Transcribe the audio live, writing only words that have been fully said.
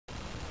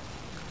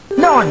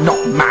know I'm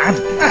not mad.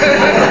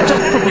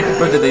 Just put me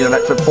through to the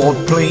electric board,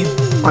 please.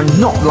 I'm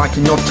not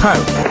liking your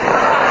tone.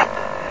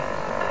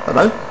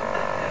 Hello?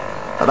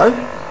 Hello?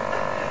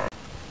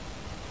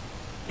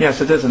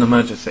 Yes, it is an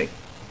emergency.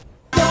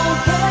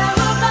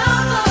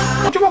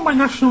 What do you want my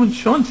national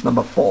insurance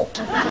number for?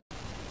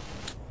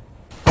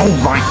 All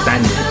right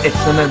then, it's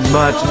an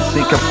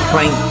emergency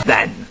complaint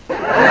then.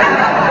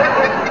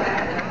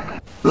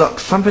 Look,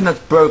 something that's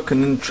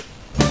broken and...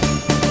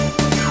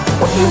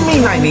 What do you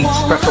mean I need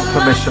special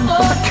permission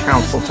from the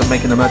council to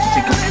make an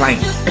emergency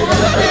complaint?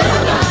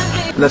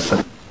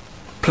 Listen,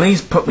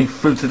 please put me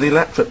through to the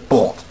electric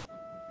board.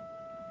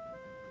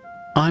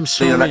 I'm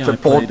sorry The electric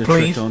I board, played a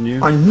please. trick on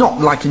you. I'm not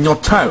liking your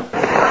tone.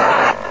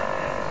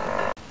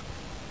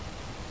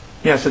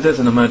 Yes, it is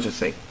an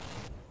emergency.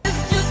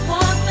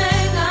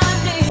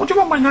 What do you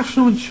want my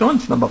national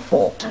insurance number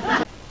for?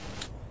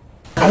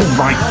 All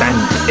right then,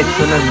 it's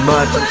an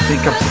emergency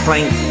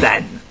complaint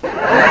then.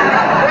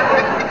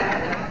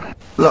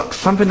 Look,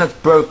 something that's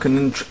broken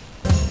and...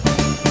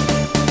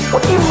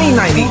 What do you mean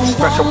I need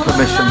special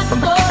permission from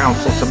the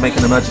council to make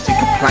an emergency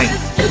complaint?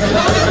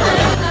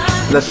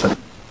 Listen,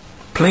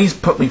 please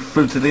put me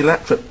through to the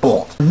electric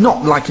board. I'm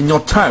not liking your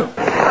tone.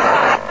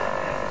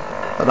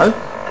 Hello?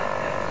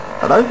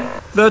 Hello?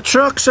 The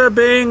trucks are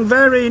being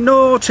very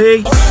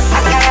naughty.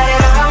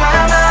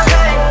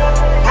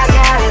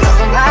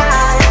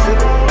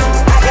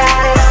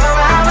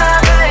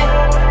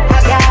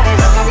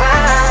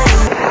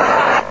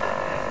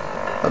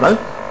 Hello?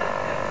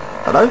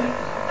 Hello?